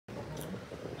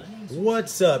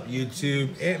What's up,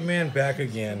 YouTube? Ant-Man back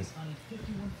again.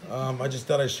 I just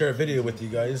thought I'd share a video with you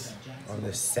guys on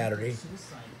this Saturday.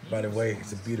 By the way,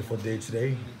 it's a beautiful day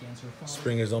today.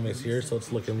 Spring is almost here, so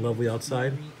it's looking lovely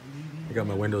outside. I got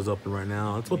my windows open right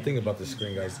now. That's one thing about this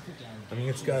screen, guys. I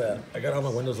mean, I got all my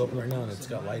windows open right now, and it's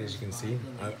got light, as you can see.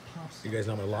 You guys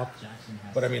know my lock,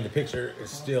 but I mean, the picture is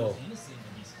still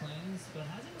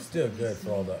good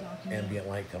for all the ambient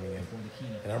light coming in.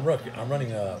 And I'm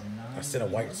running a set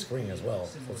of white screen as well,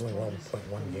 so it's only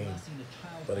 1.1 gain.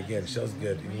 But again, it shows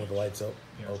good, even with the lights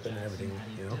open and everything,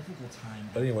 you know.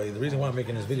 But anyway, the reason why I'm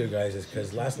making this video, guys, is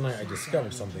because last night I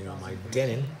discovered something on my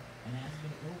Denon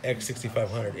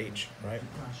X6500H, right?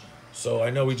 So I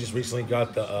know we just recently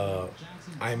got the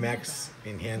IMAX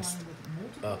enhanced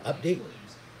update,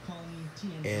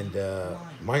 and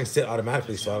mine's set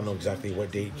automatically, so I don't know exactly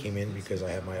what date it came in because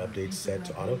I have my updates set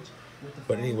to auto.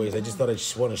 But anyways, I just thought I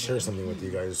just want to share something with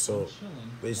you guys. So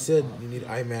they said you need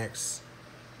IMAX,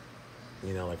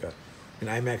 you know, like an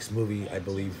IMAX movie, I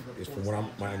believe, is from what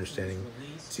my understanding,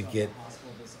 to get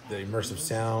the immersive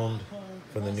sound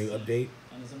from the new update,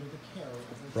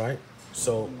 right?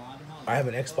 So I have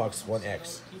an Xbox One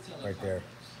X right there.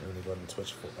 Let me go ahead and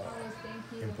switch for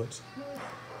inputs.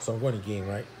 So I'm going to game,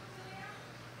 right?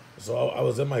 So I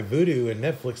was in my Vudu and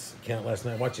Netflix account last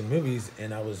night watching movies,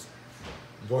 and I was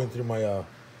going through my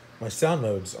my sound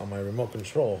modes on my remote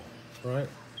control, right?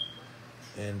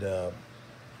 And what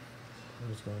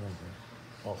is going on here?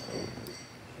 Oh,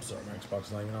 sorry, my Xbox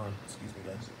is not even on. Excuse me,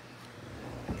 guys.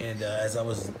 And as I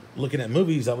was looking at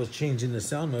movies, I was changing the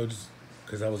sound modes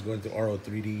because I was going through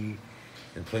RO3D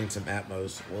and playing some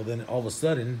Atmos. Well, then all of a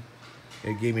sudden,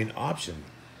 it gave me an option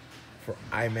for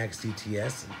IMAX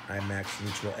DTS and IMAX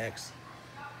Neutral X,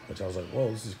 which I was like,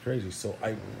 whoa, this is crazy. So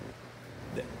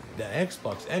the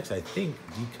Xbox X, I think,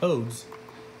 decodes,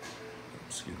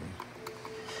 excuse me,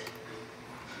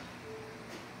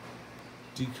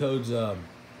 decodes the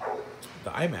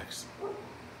IMAX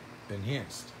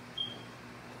enhanced.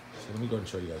 So let me go and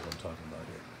show you guys what I'm talking about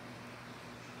here.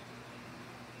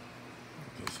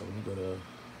 Okay, so let me go to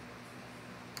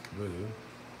Vudu.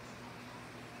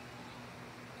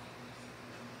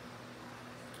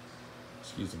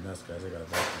 Excuse the mess, guys. I got a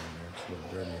vacuum in there. It's a little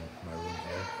dirty in my room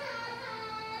today.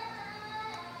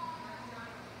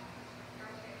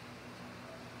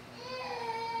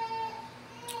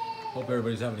 Hope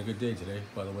everybody's having a good day today,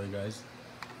 by the way, guys.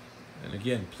 And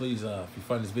again, please, if you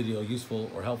find this video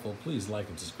useful or helpful, please like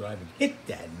and subscribe and hit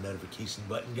that notification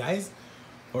button, guys,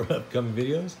 for upcoming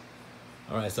videos.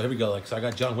 All right, so here we go. So I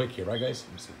got John Wick here, right, guys?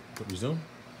 Let me see. Put resume.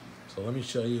 So let me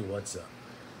show you what's up.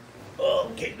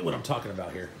 Okay, what I'm talking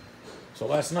about here. So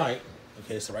last night,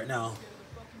 okay, so right now,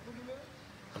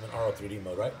 I'm in RO3D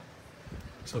mode, right?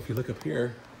 So if you look up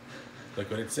here, look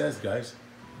what it says, guys.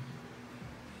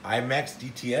 IMAX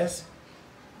DTS.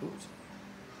 Oops.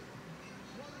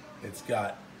 It's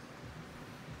got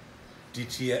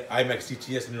IMAX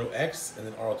DTS Neutral X and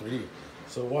then RO3D.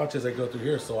 So watch as I go through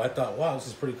here. So I thought, wow, this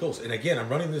is pretty cool. And again, I'm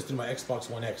running this through my Xbox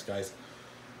One X, guys.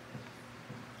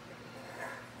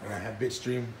 And I have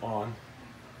Bitstream on.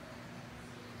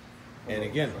 And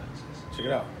again, check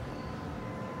it out.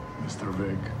 Mr.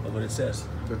 Vic. Look what it says.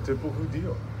 To typu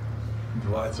video.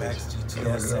 IMAX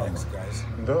DTS X, guys.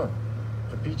 Да.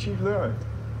 Впечатляет.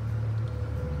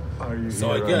 Are you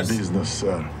So here I guess on business,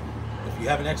 sir? if you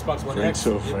have an Xbox One Think X,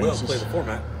 so, it will Francis? play the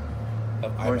format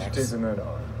of Why don't you take IMAX. the net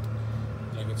on?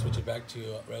 I can switch it back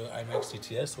to regular IMAX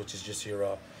DTS, which is just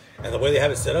your, and the way they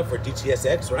have it set up for DTS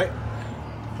X, right?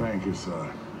 Thank you, sir.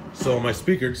 So my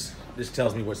speakers, this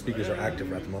tells me what speakers are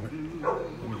active at the moment.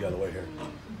 Let me get out of the way here.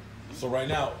 So right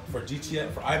now, for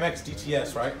IMAX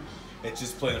DTS, right, it's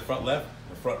just playing the front left,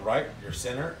 the front right, your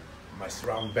center, my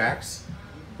surround backs,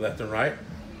 left and right.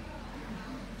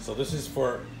 So this is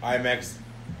for IMAX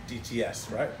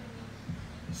DTS, right?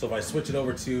 So if I switch it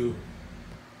over to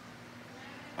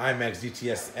IMAX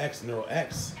DTS X, Neuro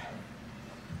X,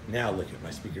 now look at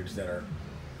my speakers that are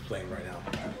playing right now.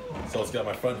 So it's got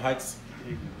my front heights,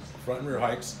 front and rear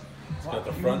heights. It's got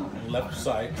the front and left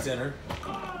side, center,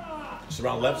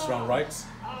 surround left, surround rights,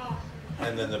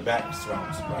 and then the back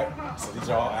surrounds, right? So these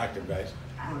are all active, guys.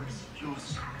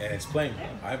 And it's playing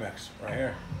IMAX right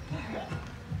here.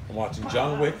 I'm watching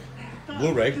John Wick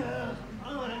Blu-ray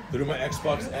through my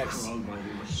Xbox X through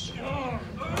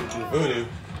Vudu,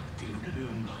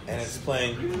 and it's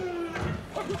playing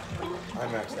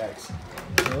IMAX X.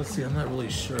 Now let's see, I'm not really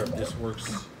sure if this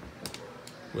works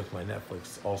with my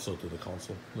Netflix also through the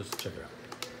console. Let's check it out.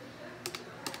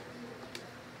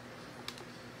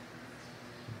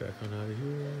 Back on out of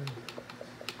here.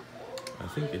 I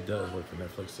think it does work for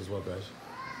Netflix as well, guys.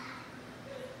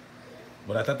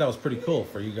 But I thought that was pretty cool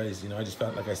for you guys. You know, I just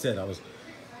felt, like I said, I was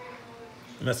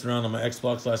messing around on my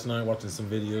Xbox last night, watching some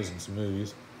videos and some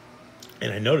movies,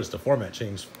 and I noticed the format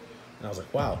changed, and I was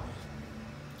like, wow.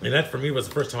 And that for me was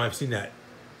the first time I've seen that.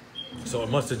 So it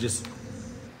must have just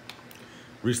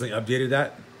recently updated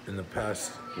that in the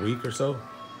past week or so.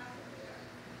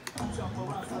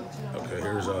 Okay,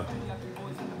 here's a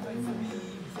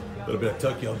little bit of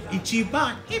Tokyo.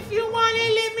 Ichiban, if you want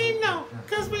it, let me know,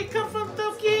 because we come from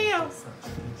Tokyo.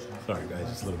 Sorry, guys,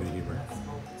 just a little bit of humor.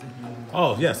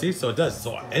 Oh, yeah, see? So it does.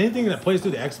 So anything that plays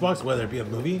through the Xbox, whether it be a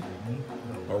movie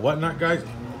or whatnot, guys,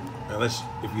 unless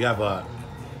if you have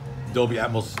Dolby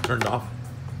Atmos turned off,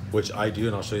 which I do,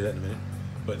 and I'll show you that in a minute.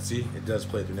 But see, it does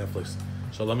play through Netflix.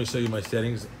 So let me show you my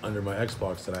settings under my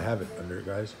Xbox that I have it under,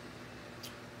 guys.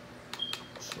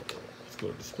 So let's go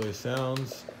to display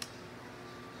sounds.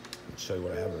 Let's show you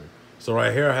what I have under. So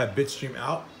right here I have bitstream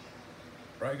out,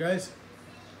 right, guys?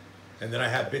 And then I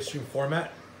have bitstream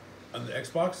format on the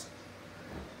Xbox.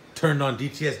 Turned on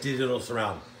DTS Digital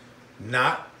Surround,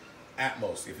 not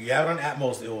Atmos. If you have it on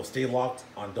Atmos, it will stay locked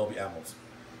on Dolby Atmos.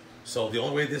 So the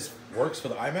only way this works for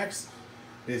the IMAX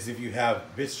is if you have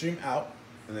bitstream out,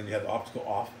 and then you have the optical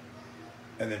off,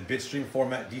 and then bitstream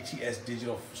format DTS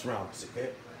Digital Surround. Okay?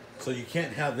 So you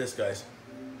can't have this, guys.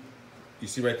 You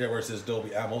see right there where it says Dolby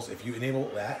Atmos. If you enable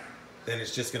that, then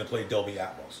it's just going to play Dolby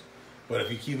Atmos. But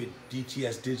if you keep it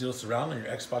DTS Digital Surround on your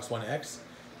Xbox One X,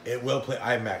 it will play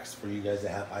IMAX for you guys that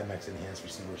have IMAX enhanced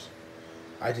receivers.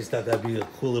 I just thought that'd be a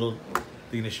cool little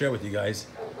thing to share with you guys.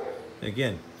 And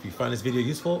again, if you find this video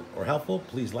useful or helpful,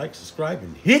 please like, subscribe,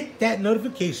 and hit that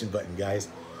notification button, guys.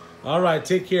 All right,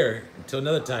 take care. Until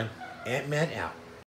another time, Ant-Man out.